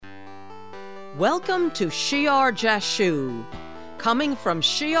Welcome to Shear Jashub, coming from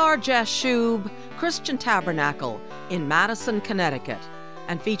Shear Jashub Christian Tabernacle in Madison, Connecticut,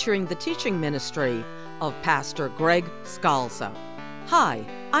 and featuring the teaching ministry of Pastor Greg Scalzo. Hi,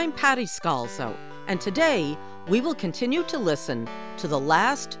 I'm Patty Scalzo, and today we will continue to listen to the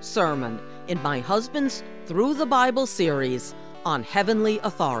last sermon in my husband's Through the Bible series on heavenly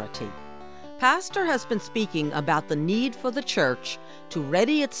authority. Pastor has been speaking about the need for the church to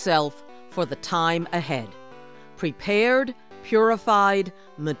ready itself for the time ahead, prepared, purified,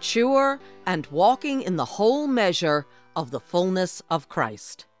 mature, and walking in the whole measure of the fullness of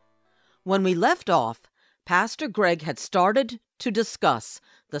Christ. When we left off, Pastor Greg had started to discuss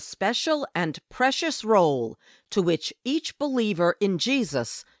the special and precious role to which each believer in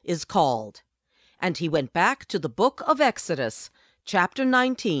Jesus is called, and he went back to the book of Exodus, chapter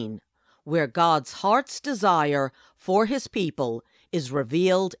 19, where God's heart's desire for his people is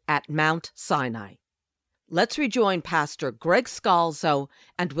revealed at Mount Sinai. Let's rejoin Pastor Greg Scalzo,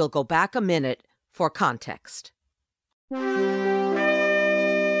 and we'll go back a minute for context.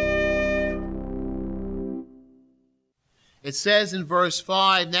 It says in verse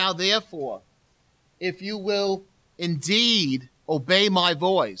 5, "Now therefore, if you will indeed obey my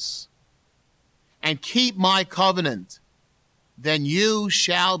voice and keep my covenant, then you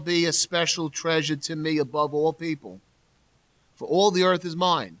shall be a special treasure to me above all people. For all the earth is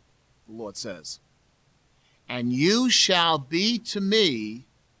mine," the Lord says. "And you shall be to me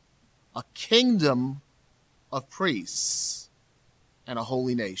a kingdom of priests and a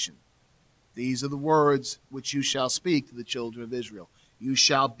holy nation. These are the words which you shall speak to the children of Israel. You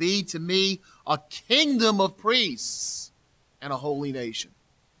shall be to me a kingdom of priests and a holy nation."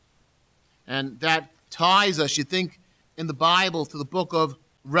 And that ties us, you think, in the Bible to the book of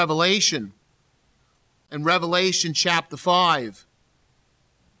Revelation. In Revelation chapter 5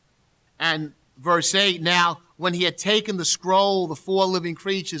 and verse 8, "Now, when he had taken the scroll, the four living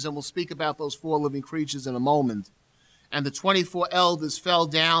creatures," and we'll speak about those four living creatures in a moment, "and the 24 elders fell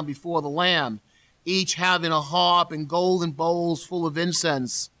down before the Lamb, each having a harp and golden bowls full of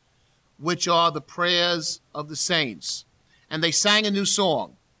incense, which are the prayers of the saints. And they sang a new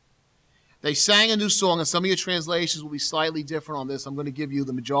song." They sang a new song, and some of your translations will be slightly different on this. I'm going to give you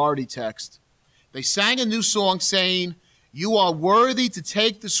the majority text. They sang a new song saying, "You are worthy to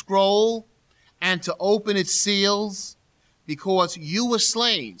take the scroll and to open its seals, because you were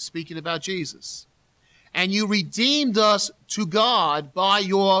slain," speaking about Jesus, "and you redeemed us to God by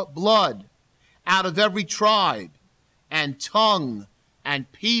your blood out of every tribe and tongue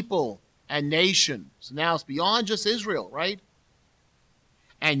and people and nation." So now it's beyond just Israel, right?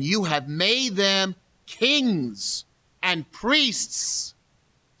 "And you have made them kings and priests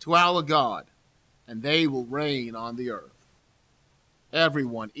to our God, and they will reign on the earth."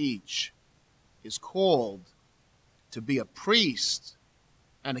 Everyone, each, is called to be a priest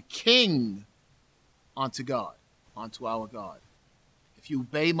and a king unto God, unto our God. "If you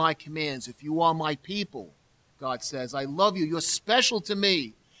obey my commands, if you are my people," God says, "I love you. You're special to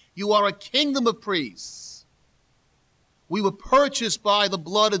me. You are a kingdom of priests. We were purchased by the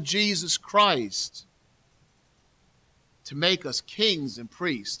blood of Jesus Christ to make us kings and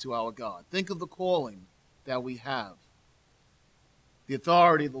priests to our God." Think of the calling that we have. The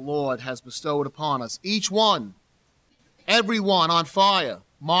authority the Lord has bestowed upon us. Each one, everyone on fire,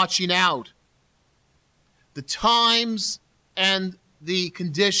 marching out. The times and the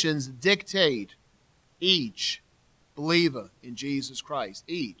conditions dictate each believer in Jesus Christ,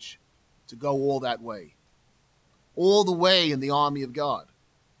 each, to go all that way. All the way in the army of God.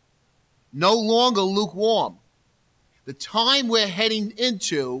 No longer lukewarm. The time we're heading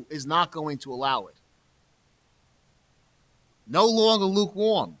into is not going to allow it. No longer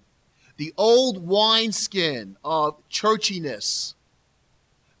lukewarm. The old wineskin of churchiness,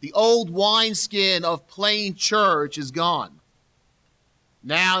 the old wineskin of plain church is gone.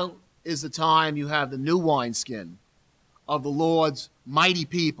 Now is the time you have the new wineskin of the Lord's mighty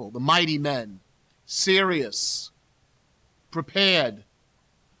people, the mighty men, serious, prepared,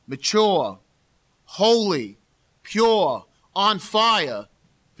 mature, holy, pure, on fire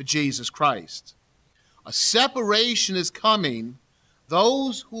for Jesus Christ. A separation is coming.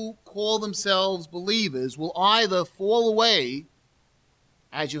 Those who call themselves believers will either fall away,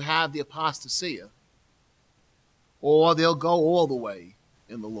 as you have the apostasia, or they'll go all the way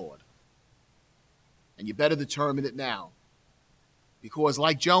in the Lord. And you better determine it now, because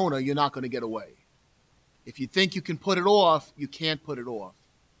like Jonah, you're not going to get away. If you think you can put it off, you can't put it off.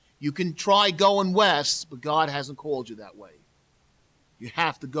 You can try going west, but God hasn't called you that way. You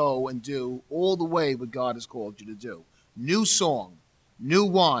have to go and do all the way what God has called you to do. New song, new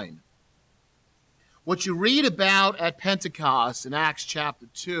wine, What you read about at Pentecost in Acts chapter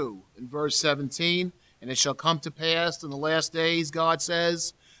 2 in verse 17, and it shall come to pass in the last days, God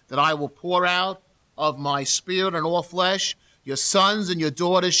says, that I will pour out of my spirit on all flesh. Your sons and your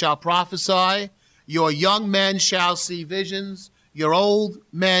daughters shall prophesy. Your young men shall see visions. Your old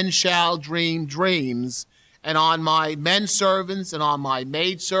men shall dream dreams. And on my men servants and on my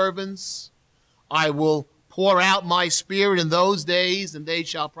maid servants I will pour out my spirit in those days, and they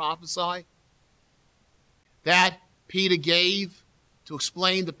shall prophesy. That Peter gave to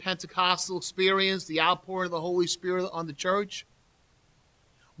explain the Pentecostal experience, the outpouring of the Holy Spirit on the church.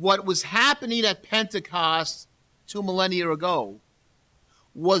 What was happening at Pentecost 2 millennia ago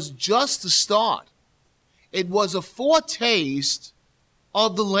was just the start. It was a foretaste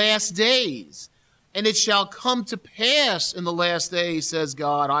of the last days. And it shall come to pass in the last days, says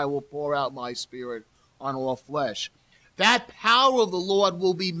God, I will pour out my spirit on all flesh. That power of the Lord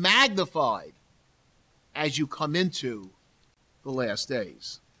will be magnified as you come into the last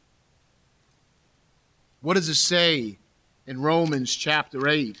days. What does it say in Romans chapter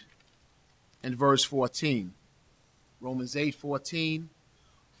 8 and verse 14? Romans 8:14.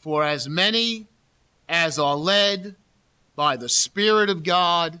 For as many as are led by the Spirit of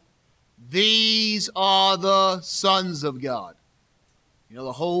God, these are the sons of God. You know,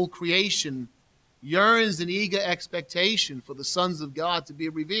 the whole creation yearns in eager expectation for the sons of God to be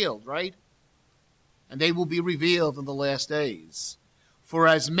revealed, right? And they will be revealed in the last days. For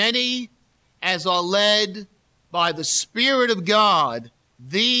as many as are led by the Spirit of God,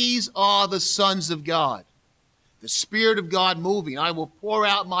 these are the sons of God. The Spirit of God moving. I will pour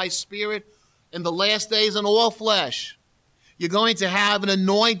out my Spirit in the last days on all flesh. You're going to have an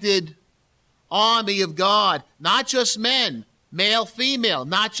anointed army of God, not just men, male, female,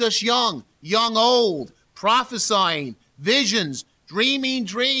 not just young, old, prophesying, visions, dreaming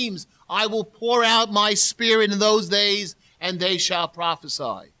dreams. I will pour out my spirit in those days, and they shall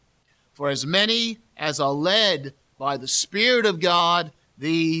prophesy. For as many as are led by the Spirit of God,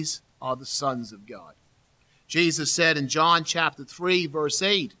 these are the sons of God. Jesus said in John chapter 3, verse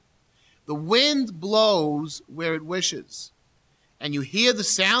 8, the wind blows where it wishes, and you hear the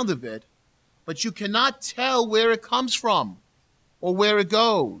sound of it, but you cannot tell where it comes from or where it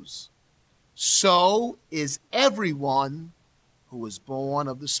goes. So is everyone who is born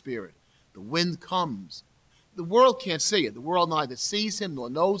of the Spirit. The wind comes. The world can't see it. The world neither sees him nor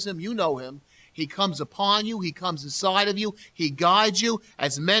knows him. You know him. He comes upon you. He comes inside of you. He guides you.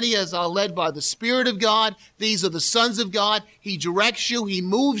 As many as are led by the Spirit of God, these are the sons of God. He directs you. He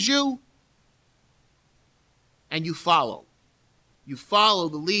moves you. And you follow. You follow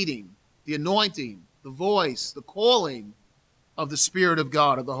the leading, the anointing, the voice, the calling of the Spirit of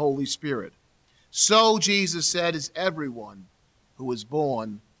God, of the Holy Spirit. So, Jesus said, is everyone who is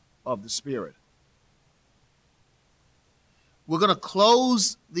born of the Spirit. We're going to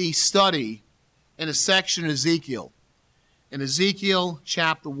close the study in a section in Ezekiel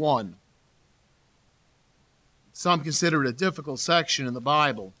chapter 1. Some consider it a difficult section in the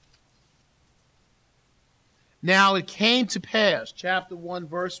Bible. Now it came to pass, chapter 1,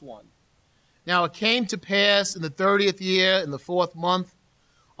 verse 1. Now it came to pass in the 30th year, in the 4th month,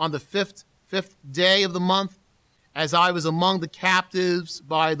 on the fifth day of the month, as I was among the captives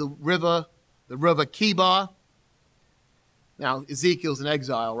by the river Chebar. Now Ezekiel's in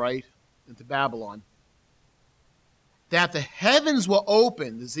exile, right, into Babylon. That the heavens were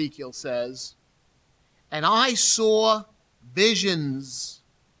opened, Ezekiel says, and I saw visions,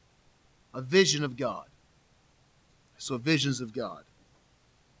 a vision of God. So visions of God.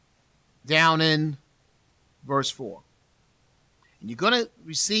 Down in verse 4. And you're going to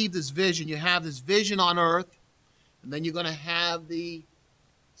receive this vision. You have this vision on earth, and then you're going to have the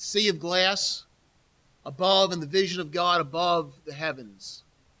sea of glass above and the vision of God above the heavens.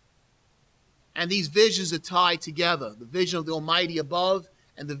 And these visions are tied together. The vision of the Almighty above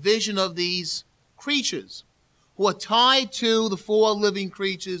and the vision of these creatures who are tied to the 4 living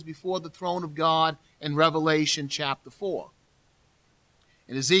creatures before the throne of God in Revelation chapter 4.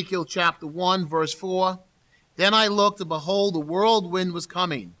 In Ezekiel chapter 1, verse 4, then I looked, and behold, the whirlwind was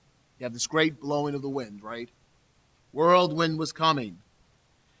coming. You have this great blowing of the wind, right? Whirlwind was coming.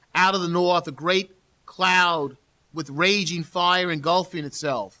 Out of the north, a great cloud with raging fire engulfing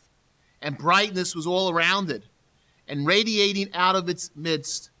itself, and brightness was all around it, and radiating out of its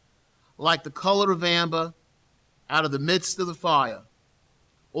midst, like the color of amber, out of the midst of the fire.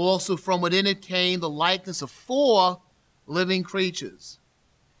 Also from within it came the likeness of 4 living creatures.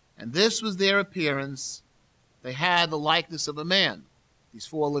 And this was their appearance. They had the likeness of a man, these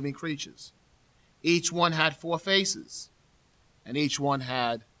 4 living creatures. Each one had 4 faces, and each one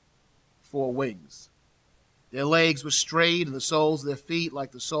had 4 wings. Their legs were straight, and the soles of their feet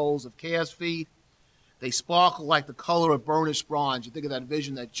like the soles of calves' feet. They sparkled like the color of burnished bronze. You think of that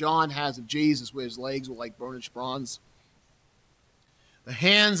vision that John has of Jesus where his legs were like burnished bronze. The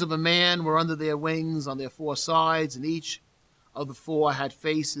hands of a man were under their wings on their four sides, and each of the four had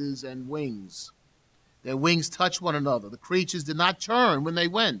faces and wings. Their wings touched one another. The creatures did not turn when they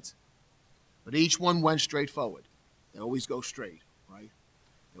went, but each one went straight forward. They always go straight, right?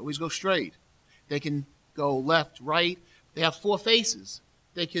 They always go straight. They can go left, right. They have four faces.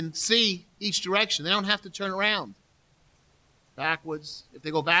 They can see each direction. They don't have to turn around. Backwards. If they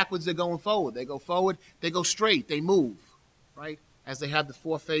go backwards, they're going forward. They go forward, they go straight. They move, right? As they have the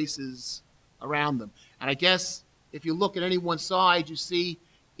four faces around them. And I guess if you look at any one side, you see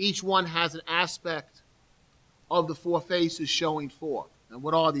each one has an aspect of the four faces showing forth. And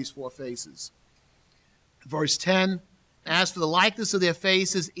what are these four faces? Verse 10, as for the likeness of their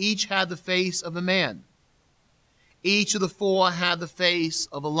faces, each had the face of a man. Each of the four had the face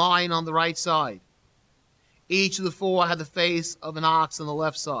of a lion on the right side. Each of the four had the face of an ox on the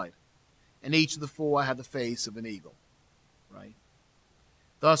left side. And each of the four had the face of an eagle. Right?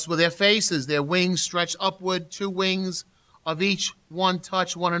 Thus were their faces, their wings stretched upward, 2 wings of each one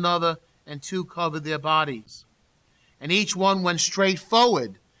touched one another, and 2 covered their bodies. And each one went straight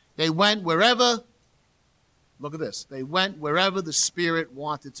forward. They went wherever, look at this, they went wherever the Spirit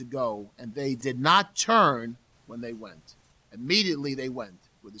wanted to go, and they did not turn when they went. Immediately they went.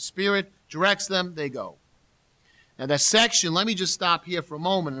 Where the Spirit directs them, they go. Now that section, let me just stop here for a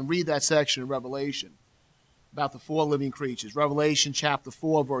moment and read that section of Revelation about the 4 living creatures. Revelation chapter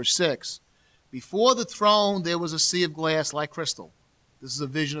 4, verse 6. Before the throne there was a sea of glass like crystal. This is a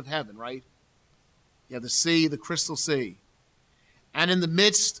vision of heaven, right? You have the sea, the crystal sea. And in the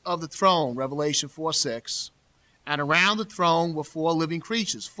midst of the throne, Revelation 4, 6, and around the throne were 4 living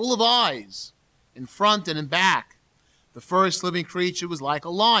creatures, full of eyes, in front and in back. The first living creature was like a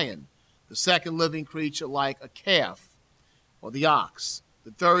lion. The second living creature like a calf, or the ox.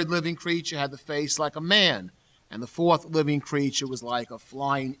 The third living creature had the face like a man, and the fourth living creature was like a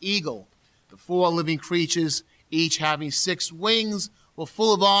flying eagle. The 4 living creatures, each having 6 wings, were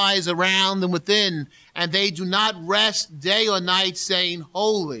full of eyes around and within, and they do not rest day or night, saying,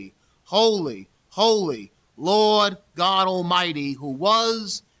 Holy, holy, holy, Lord God Almighty, who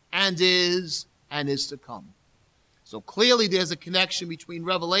was and is to come. So clearly there's a connection between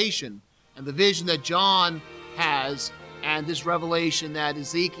Revelation and the vision that John has and this revelation that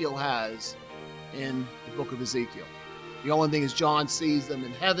Ezekiel has in the book of Ezekiel. The only thing is John sees them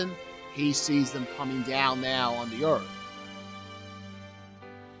in heaven. He sees them coming down now on the earth.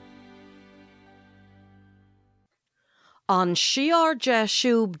 On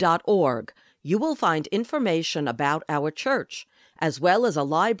shiarjashub.org, you will find information about our church, as well as a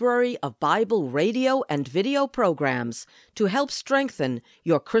library of Bible radio and video programs to help strengthen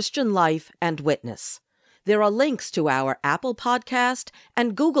your Christian life and witness. There are links to our Apple Podcast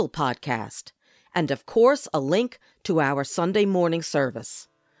and Google Podcast, and of course a link to our Sunday morning service.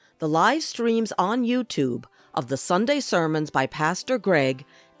 The live streams on YouTube of the Sunday sermons by Pastor Greg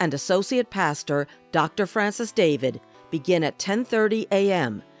and Associate Pastor Dr. Francis David begin at 10:30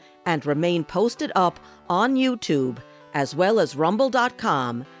 a.m. and remain posted up on YouTube as well as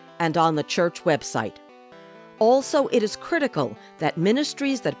rumble.com and on the church website. Also, it is critical that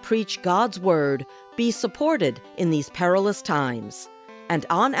ministries that preach God's Word be supported in these perilous times. And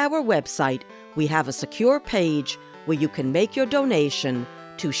on our website, we have a secure page where you can make your donation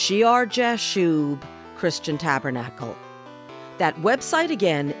to Shiar Jashub Christian Tabernacle. That website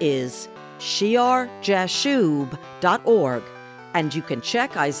again is shiarjashub.org, and you can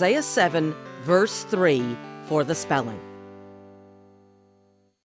check Isaiah 7, verse 3 for the spelling.